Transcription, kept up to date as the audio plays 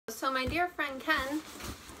So my dear friend Ken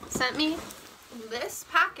sent me this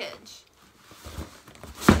package.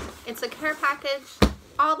 It's a care package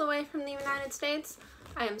all the way from the United States.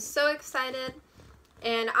 I am so excited,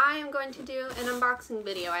 and I am going to do an unboxing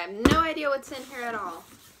video. I have no idea what's in here at all.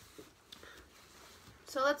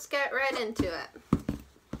 So let's get right into it.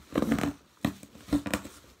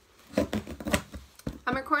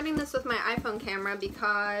 I'm recording this with my iPhone camera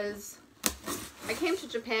because I came to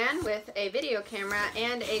Japan with a video camera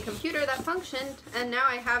and a computer that functioned, and now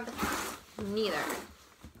I have neither.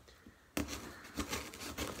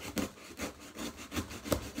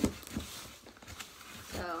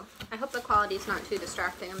 So I hope the quality is not too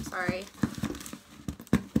distracting. I'm sorry.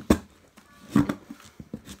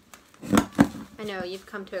 I know you've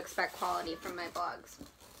come to expect quality from my vlogs.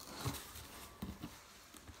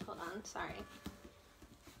 Hold on, sorry.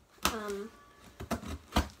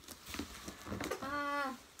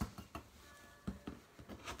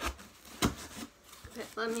 Okay,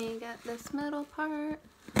 let me get this middle part.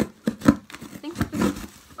 I think this,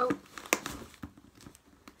 oh.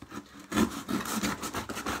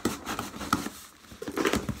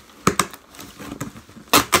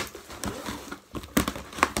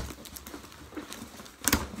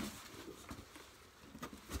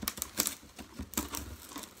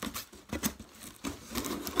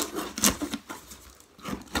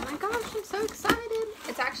 I'm so excited.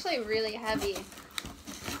 It's actually really heavy.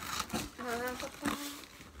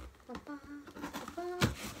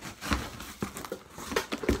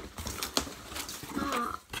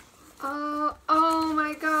 Oh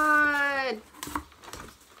my god.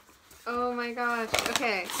 Oh my gosh.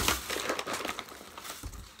 Okay.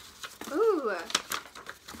 Ooh.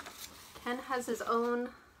 Ken has his own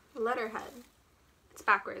letterhead. It's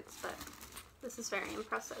backwards, but this is very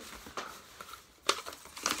impressive.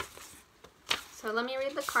 So let me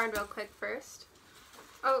read the card real quick first.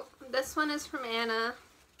 Oh, this one is from Anna.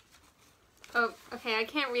 Oh, okay, I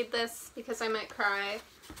can't read this because I might cry.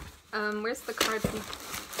 Where's the card from?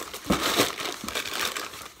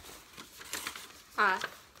 Ah.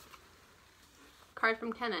 Card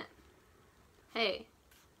from Kenneth. Hey.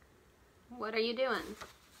 What are you doing?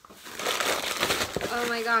 Oh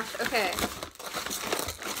my gosh, okay.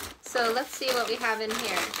 So let's see what we have in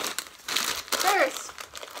here. First,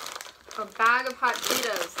 a bag of hot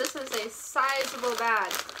Cheetos. This is a sizable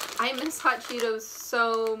bag. I miss hot Cheetos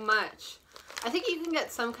so much. I think you can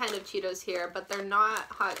get some kind of Cheetos here, but they're not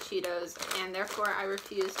hot Cheetos, and therefore I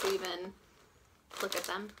refuse to even look at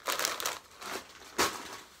them.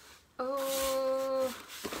 Oh.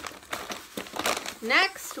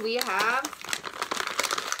 Next we have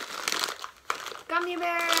gummy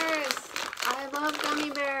bears. I love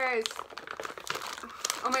gummy bears.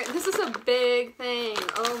 Oh my, this is a big thing.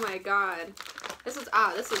 Oh my god. This is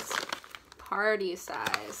party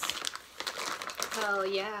size. Hell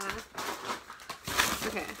yeah.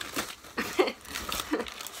 Okay.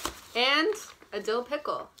 And a dill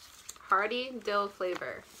pickle. Hearty dill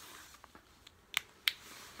flavor.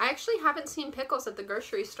 I actually haven't seen pickles at the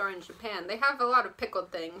grocery store in Japan. They have a lot of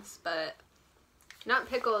pickled things, but not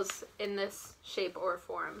pickles in this shape or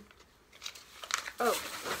form. Oh.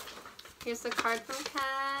 Here's the card from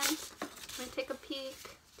Ken. Let me take a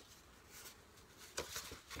peek.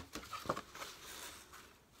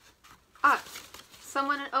 Ah,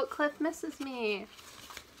 someone in Oak Cliff misses me.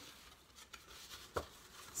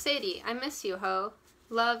 Sadie, I miss you, ho.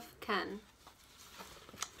 Love, Ken.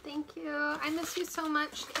 Thank you. I miss you so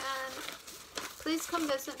much, Ken. Please come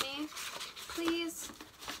visit me. Please.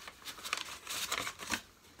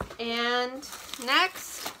 And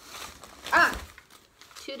next,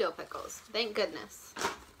 two dill pickles, thank goodness.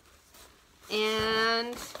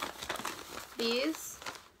 And these,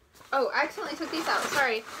 oh, I accidentally took these out,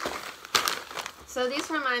 sorry. So these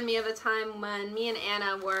remind me of a time when me and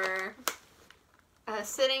Anna were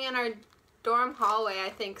sitting in our dorm hallway, I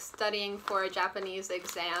think, studying for a Japanese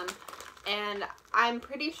exam, and I'm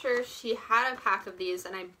pretty sure she had a pack of these,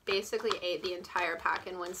 and I basically ate the entire pack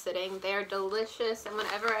in one sitting. They're delicious, and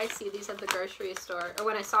whenever I see these at the grocery store, or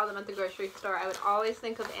when I saw them at the grocery store, I would always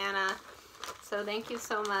think of Anna. So thank you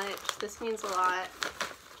so much. This means a lot.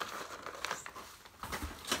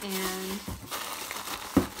 And,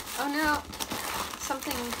 oh no,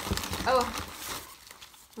 something, oh,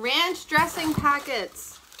 ranch dressing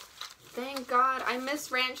packets. Thank God, I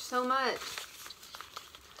miss ranch so much.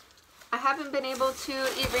 I haven't been able to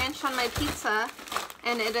eat ranch on my pizza,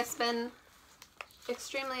 and it has been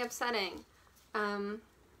extremely upsetting.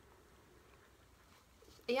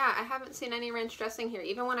 Yeah, I haven't seen any ranch dressing here.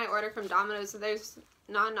 Even when I order from Domino's, there's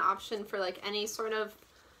not an option for like any sort of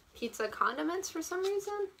pizza condiments for some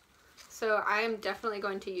reason. So I am definitely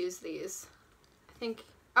going to use these. I think,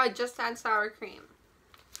 oh, just add sour cream.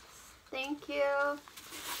 Thank you.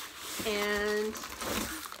 And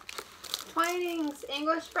Twinings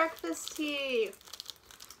English breakfast tea.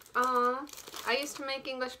 Oh, I used to make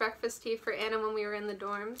English breakfast tea for Anna when we were in the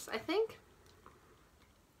dorms, I think.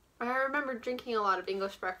 I remember drinking a lot of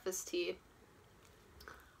English breakfast tea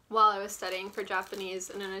while I was studying for Japanese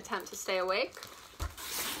in an attempt to stay awake.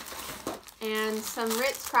 And some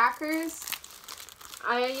Ritz crackers.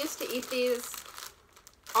 I used to eat these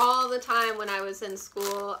all the time when I was in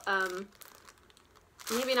school.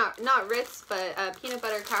 Maybe not Ritz, but peanut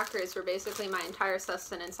butter crackers were basically my entire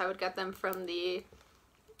sustenance. I would get them from the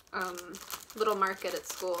little market at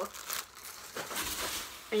school.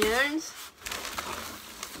 And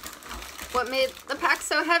what made the pack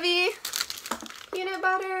so heavy? Peanut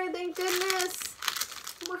butter, thank goodness.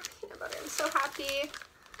 More peanut butter, I'm so happy.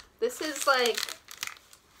 This is like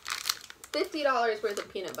 $50 worth of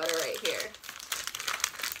peanut butter right here.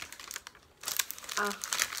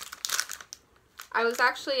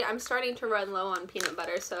 I'm starting to run low on peanut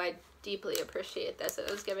butter, so I deeply appreciate this.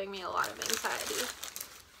 It was giving me a lot of anxiety.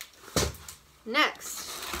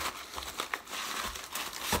 Next,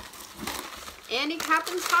 Andy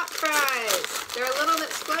Captain's hot fries. They're a little bit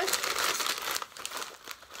squished,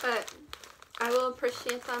 but I will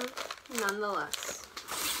appreciate them nonetheless.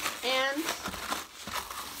 And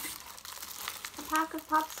a pack of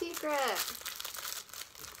Pop Secret.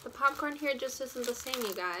 The popcorn here just isn't the same,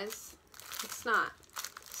 you guys. It's not.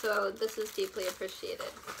 So this is deeply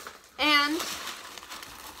appreciated. And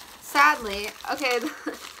sadly, okay,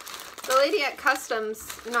 the lady at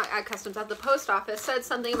at the post office said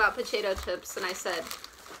something about potato chips, and I said,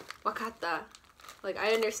 wakata. Like,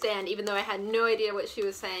 I understand, even though I had no idea what she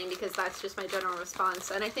was saying, because that's just my general response.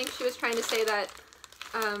 And I think she was trying to say that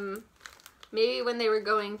maybe when they were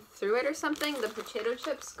going through it or something, the potato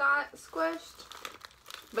chips got squished.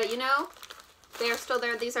 But you know, they are still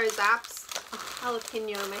there. These are Zapp's. Oh,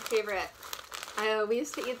 jalapeno, my favorite. We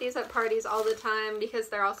used to eat these at parties all the time because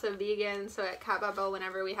they're also vegan. So at Cat Bubble,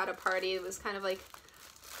 whenever we had a party, it was kind of like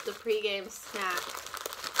the pregame snack.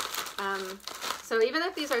 So even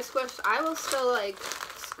if these are squished, I will still like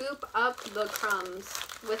scoop up the crumbs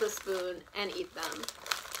with a spoon and eat them.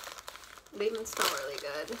 They even smell really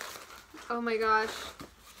good. Oh my gosh.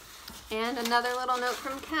 And another little note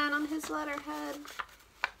from Ken on his letterhead.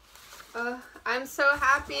 I'm so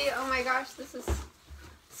happy. Oh my gosh, this is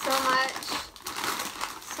so much.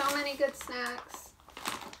 So many good snacks.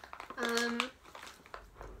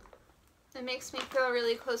 It makes me feel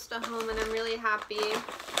really close to home, and I'm really happy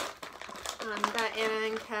that Anna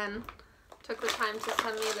and Ken took the time to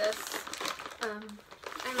send me this.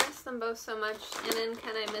 I miss them both so much. Anna and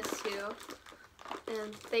Ken, I miss you.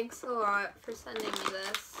 And thanks a lot for sending me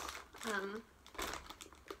this.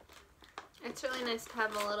 It's really nice to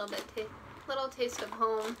have a little taste of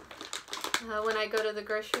home. When I go to the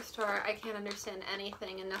grocery store, I can't understand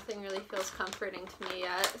anything, and nothing really feels comforting to me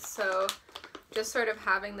yet. So just sort of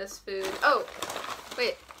having this food. Oh,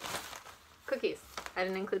 wait. Cookies. I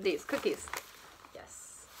didn't include these. Cookies.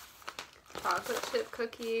 Yes. Chocolate chip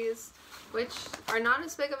cookies, which are not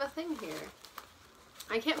as big of a thing here.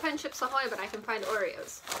 I can't find Chips Ahoy, but I can find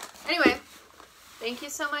Oreos. Anyway, thank you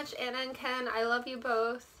so much, Anna and Ken. I love you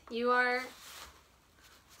both. You are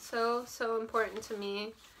so, so important to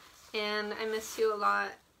me, and I miss you a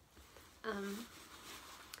lot.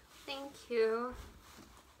 Thank you.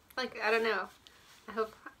 Like, I don't know.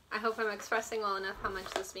 I hope I'm expressing well enough how much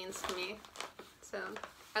this means to me. So,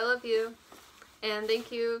 I love you, and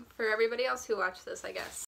thank you for everybody else who watched this, I guess.